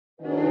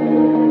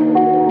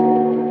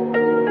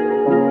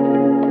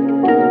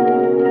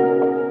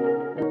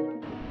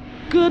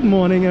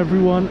morning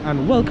everyone,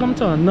 and welcome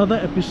to another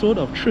episode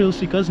of Trail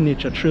Seekers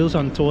Nature Trails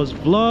and Tours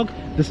vlog.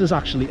 This is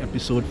actually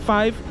episode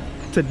 5.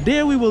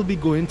 Today we will be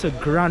going to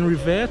Grande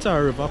Riviere, to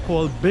a river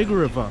called Big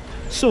River.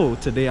 So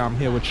today I'm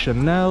here with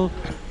Chanel,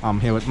 I'm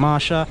here with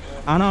Marsha,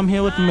 and I'm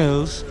here with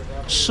Mills.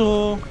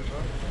 So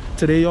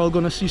today y'all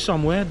gonna see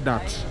somewhere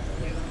that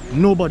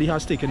nobody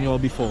has taken y'all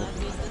before,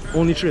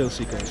 only trail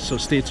seekers, so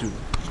stay tuned.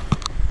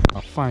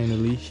 Are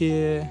finally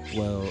here,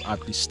 well, at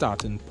the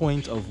starting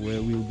point of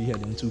where we'll be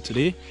heading to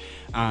today.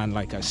 And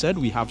like I said,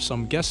 we have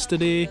some guests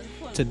today.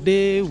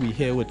 Today we're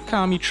here with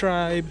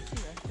Kametribe.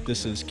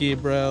 This is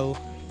Gabriel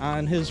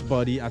and his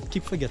buddy, I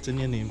keep forgetting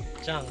your name,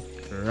 Chang.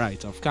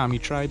 Right, of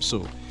Kametribe.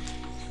 So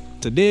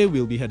today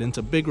we'll be heading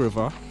to Big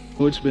River.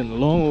 It's been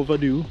long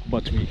overdue,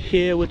 but we're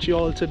here with you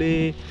all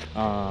today.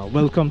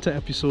 Welcome to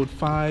episode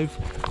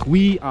 5.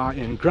 We are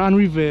in Grande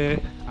Riviere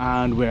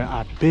and we're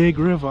at Big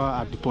River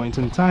at the point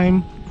in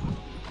time.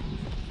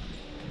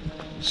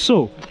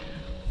 So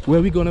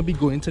where we're gonna be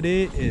going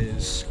today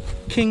is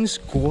King's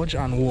Gorge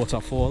and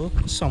Waterfall,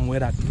 somewhere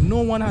that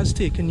no one has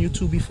taken you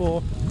to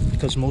before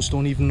because most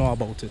don't even know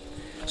about it.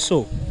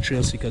 So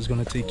Trail Seeker is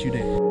gonna take you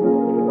there.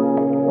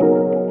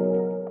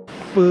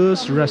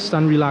 First rest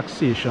and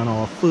relaxation,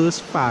 our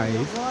first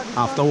 5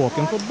 after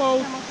walking for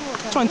about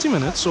 20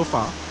 minutes so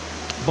far.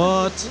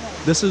 But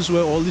this is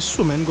where all the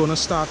swimming gonna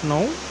start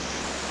now.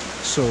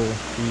 So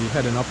we're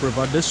heading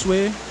upriver this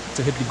way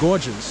to hit the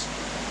gorges.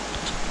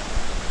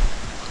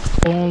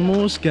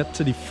 Almost get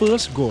to the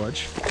first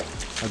gorge.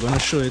 I'm gonna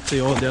show it to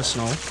you all just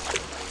now.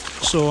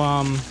 So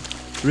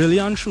really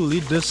and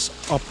truly this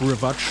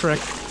upriver trek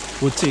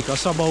would take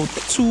us about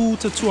 2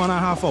 to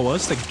 2.5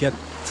 hours to get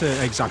to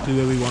exactly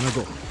where we want to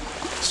go.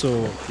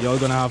 So you're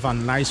gonna have a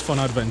nice fun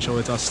adventure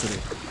with us today.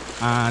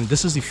 And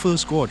this is the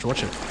first gorge,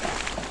 watch it.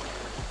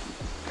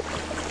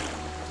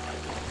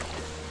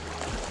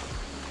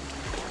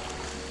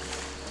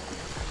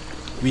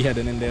 We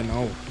heading in there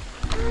now.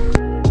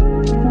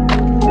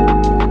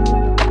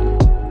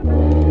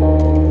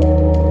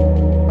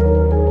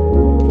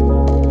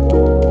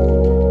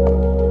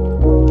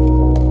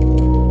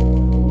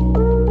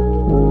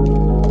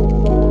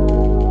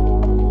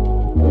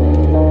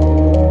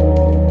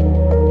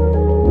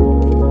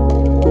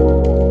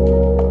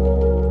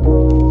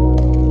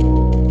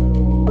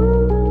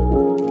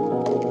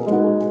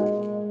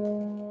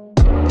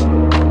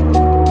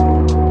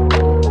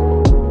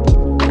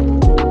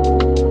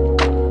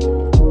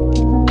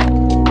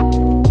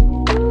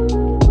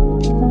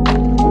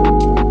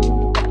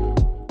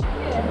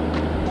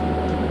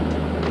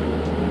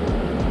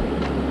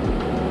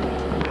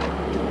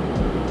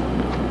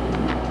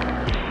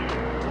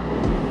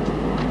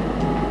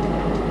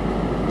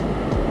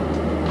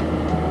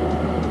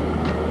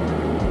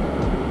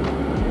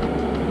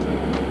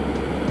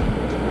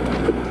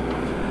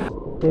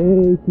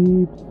 Hey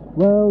peeps,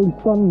 well the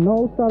sun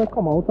now started to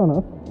come out on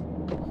us,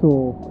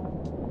 so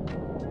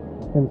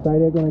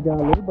inside they're gonna get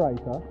a little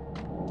brighter,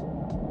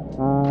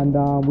 and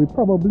we're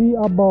probably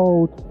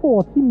about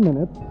 40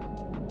 minutes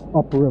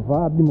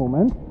upriver at the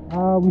moment.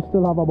 We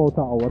still have about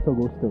an hour to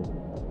go still.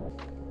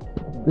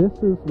 This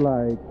is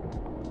like,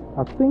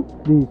 I think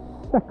the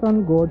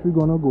second gorge we're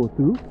gonna go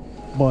through,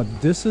 but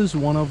this is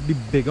one of the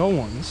bigger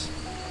ones.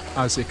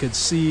 As you can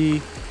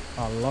see,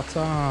 a lot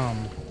of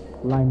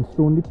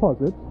limestone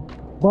deposits.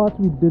 But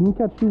we didn't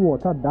catch the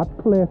water that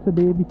clear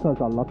today because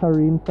a lot of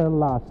rain fell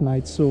last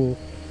night. So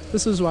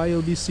this is why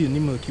you'll be seeing the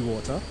murky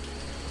water.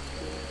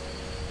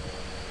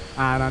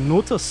 And I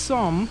know to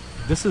some,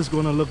 this is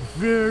going to look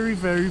very,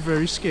 very,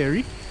 very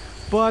scary.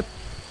 But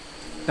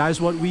that's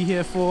what we're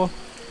here for.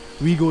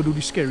 We go do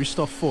the scary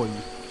stuff for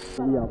you.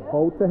 We are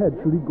about to head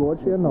through the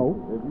gorge here now.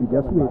 We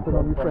just waiting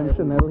on my friend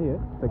Chanel here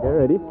to get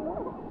ready.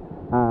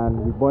 And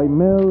we boy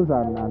Mills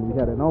and we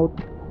heading out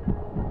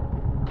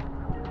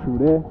through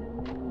there.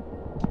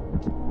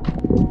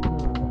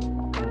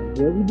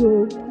 There we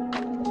go.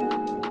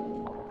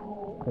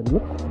 It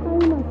looks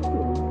kinda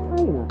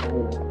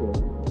scary,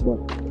 but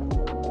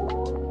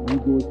we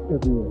go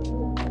everywhere.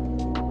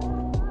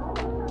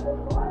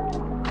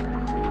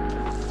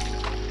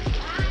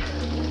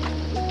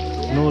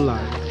 No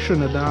lie,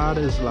 Trinidad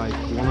is like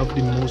one of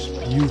the most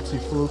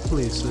beautiful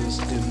places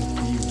in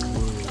the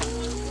world.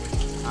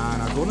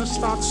 And I'm gonna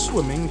start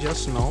swimming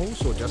just now,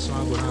 so just now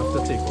I'm gonna have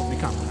to take off the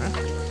camera.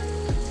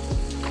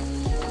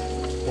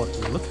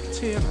 But look at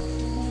here.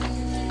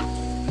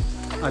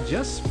 I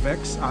just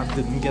vexed I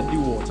didn't get the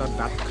water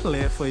that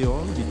clear for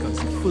y'all, because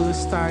the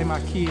first time I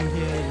came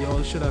here,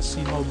 y'all should have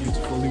seen how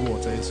beautiful the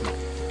water is.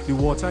 The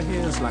water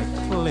here is like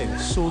clear,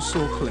 so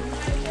clear.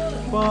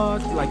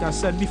 But like I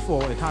said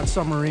before, it had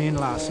some rain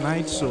last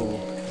night, so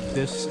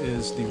this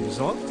is the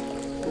result.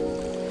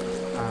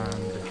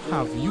 And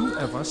have you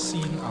ever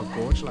seen a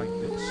gorge like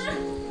this?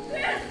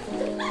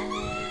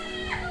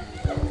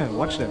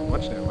 Watch them.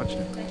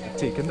 They're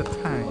taking the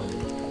time,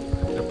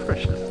 the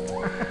precious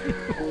time.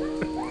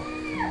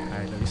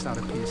 Alright, let me start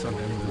a pace on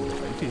them.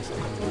 Pace on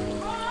them.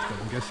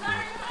 Don't get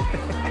scared.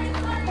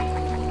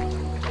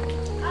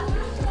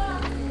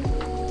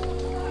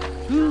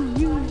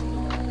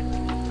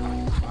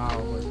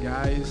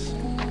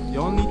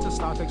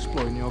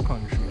 exploring your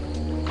country.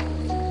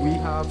 We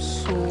have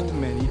so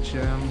many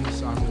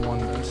gems and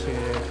wonders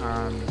here,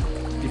 and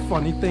the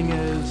funny thing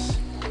is,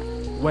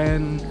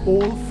 when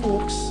old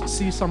folks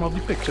see some of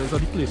the pictures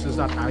of the places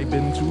that I've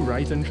been to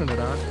right in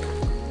Trinidad,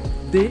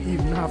 they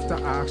even have to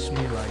ask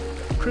me like,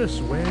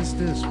 Chris, where's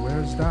this,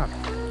 where's that?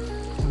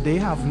 They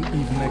haven't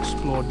even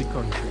explored the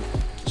country.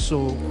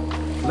 So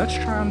let's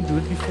try and do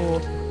it before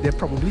there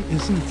probably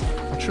isn't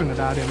a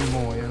Trinidad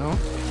anymore, you know?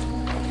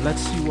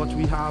 Let's see what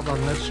we have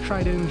and let's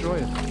try to enjoy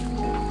it.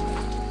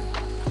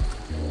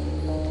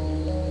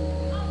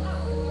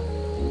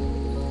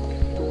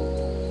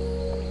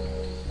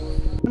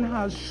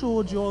 Has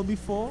showed you all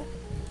before.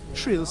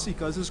 Trail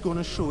Seekers is going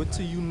to show it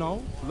to you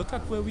now. Look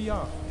at where we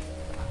are.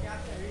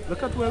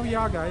 Look at where we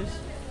are, guys.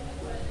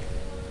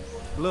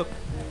 Look.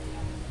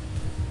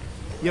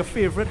 Your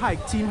favorite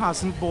hike team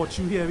hasn't brought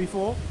you here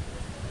before,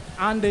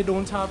 and they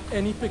don't have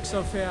any pics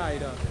of here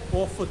either,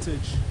 or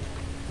footage.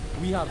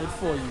 We have it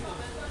for you.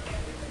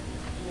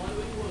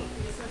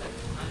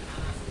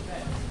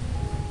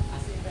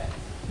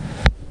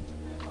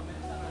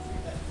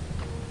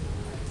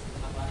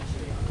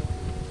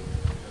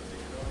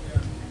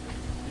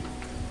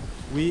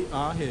 We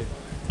are here.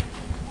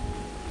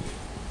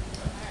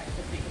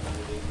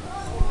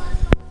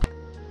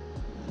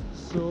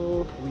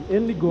 So we're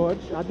in the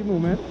gorge at the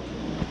moment.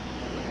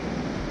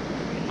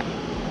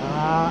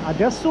 I'm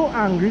just so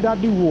angry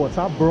that the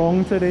water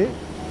brown today.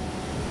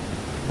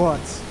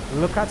 But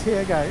look at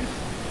here, guys.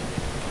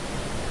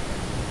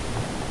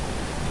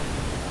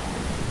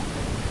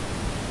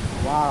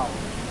 Wow.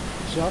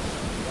 Just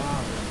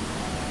wow.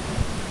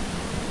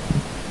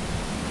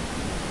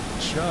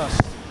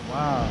 Just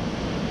wow.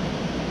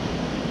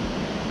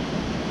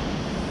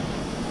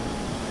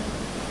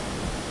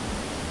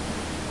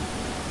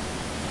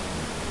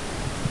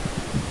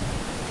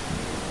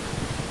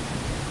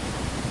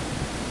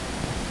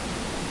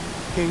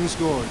 King's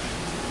Gorge,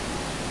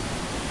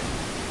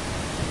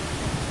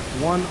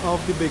 one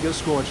of the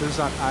biggest gorges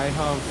that I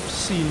have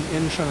seen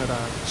in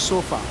Trinidad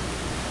so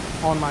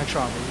far on my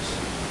travels.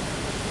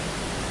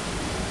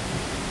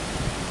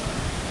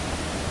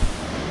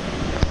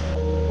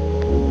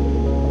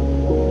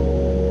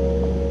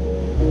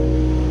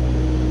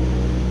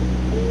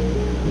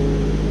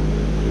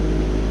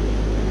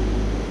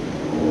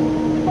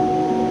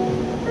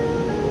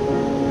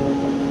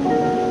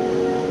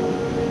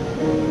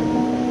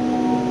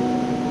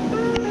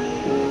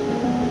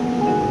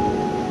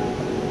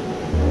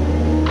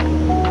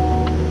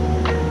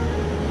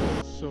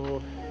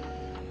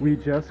 We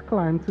just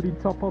climbed to the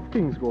top of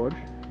King's Gorge,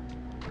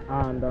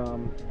 and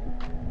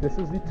this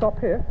is the top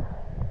here,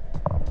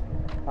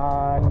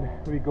 and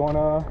we're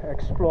gonna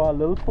explore a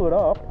little further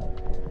up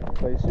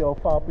so you see how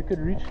far up we could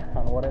reach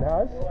and what it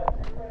has.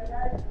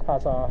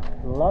 Has a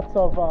lot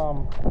of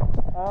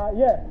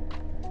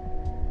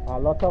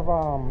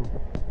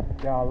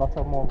there are a lot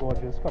of more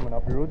gorges coming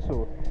up the road,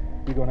 so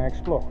we're gonna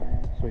explore,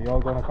 so you're all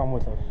gonna come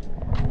with us.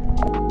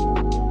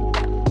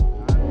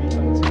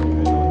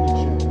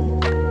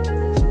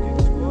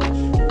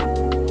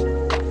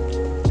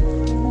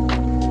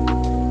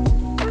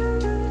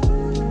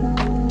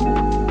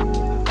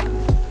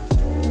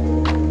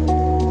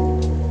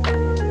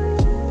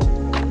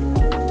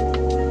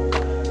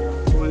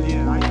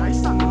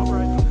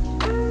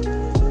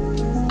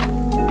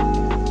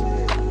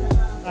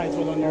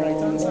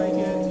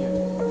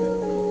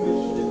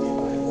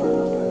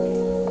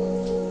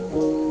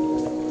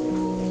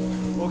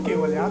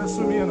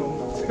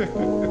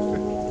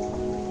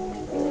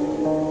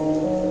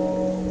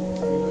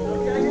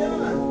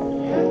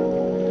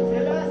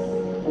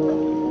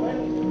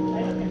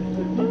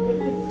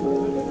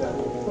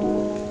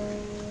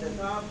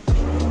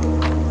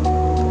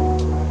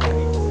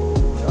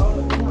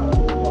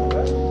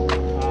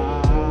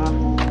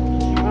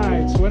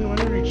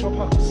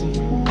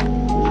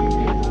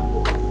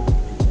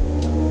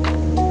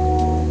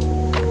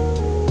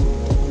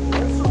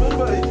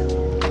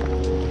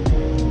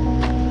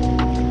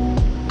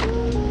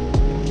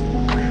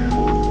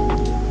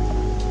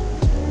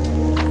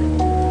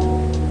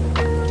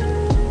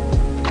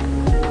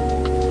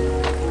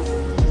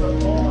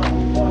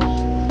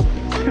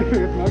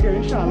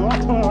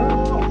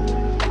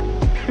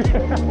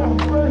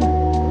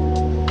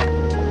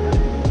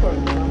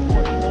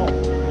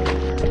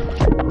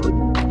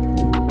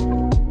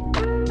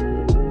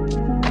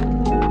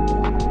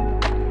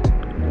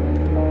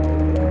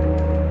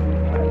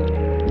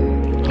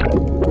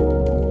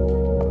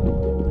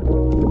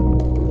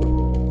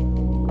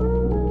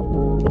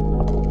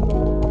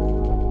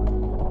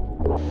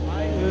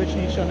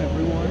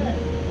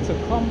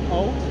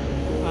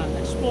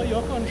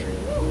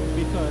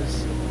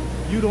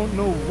 You don't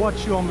know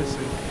what you're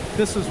missing.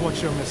 This is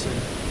what you're missing.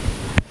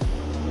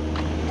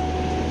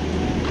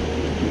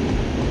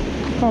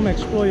 Come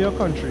explore your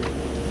country.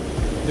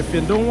 If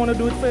you don't want to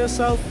do it for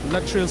yourself,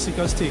 let Trail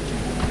Seekers take you.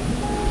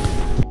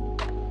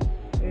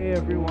 Hey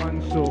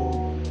everyone, so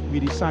we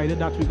decided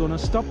that we're gonna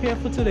stop here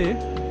for today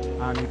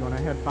and we're gonna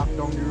head back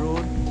down the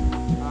road.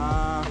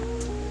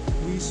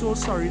 We so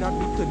sorry that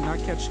we could not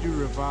catch the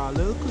river a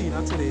little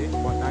cleaner today,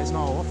 but that is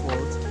not our fault.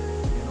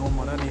 You know,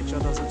 Mother Nature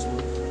does its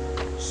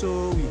work.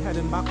 So we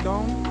heading back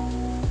down.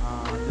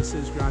 This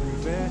is Grande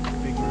Riviere,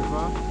 big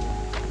river.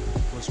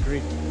 It was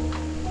great.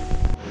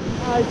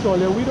 I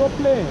told you, we don't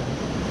play.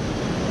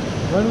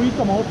 When we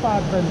come out for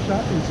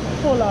adventure, it's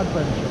full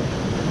adventure.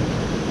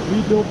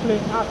 We don't play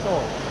at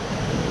all.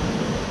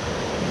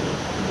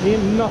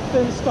 Ain't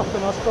nothing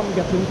stopping us from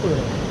getting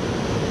further.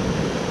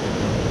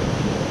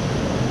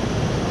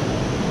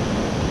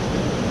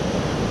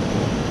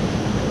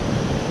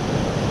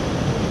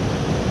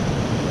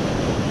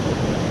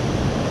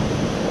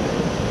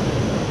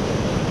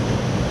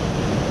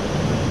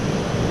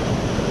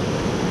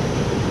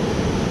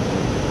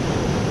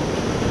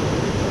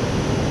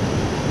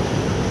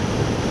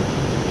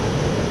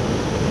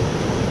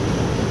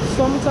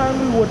 Sometime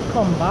we would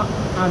come back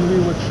and we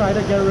would try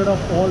to get rid of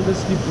all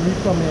this debris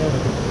from here.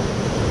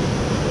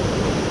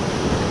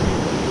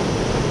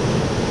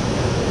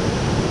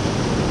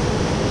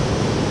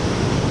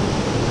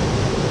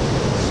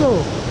 So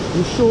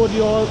we showed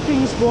you all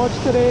King's Gorge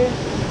today,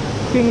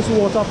 King's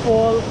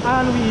Waterfall,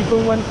 and we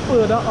even went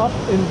further up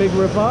in Big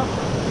River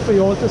for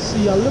you all to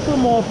see a little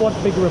more of what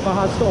Big River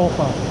has to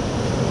offer.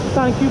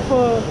 Thank you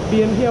for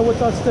being here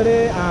with us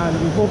today,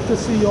 and we hope to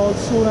see you all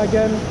soon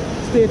again.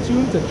 Stay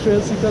tuned to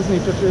Trail Seekers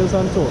Nature Trails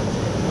and Tours.